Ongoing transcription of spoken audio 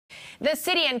The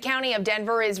city and county of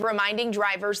Denver is reminding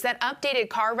drivers that updated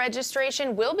car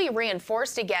registration will be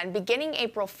reinforced again beginning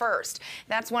April 1st.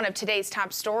 That's one of today's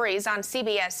top stories on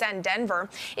CBSN Denver.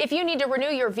 If you need to renew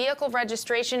your vehicle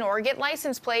registration or get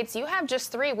license plates, you have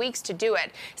just 3 weeks to do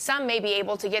it. Some may be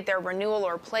able to get their renewal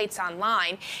or plates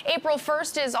online. April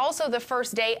 1st is also the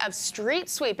first day of street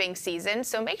sweeping season,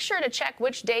 so make sure to check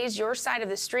which days your side of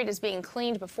the street is being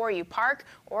cleaned before you park,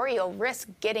 or you'll risk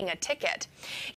getting a ticket.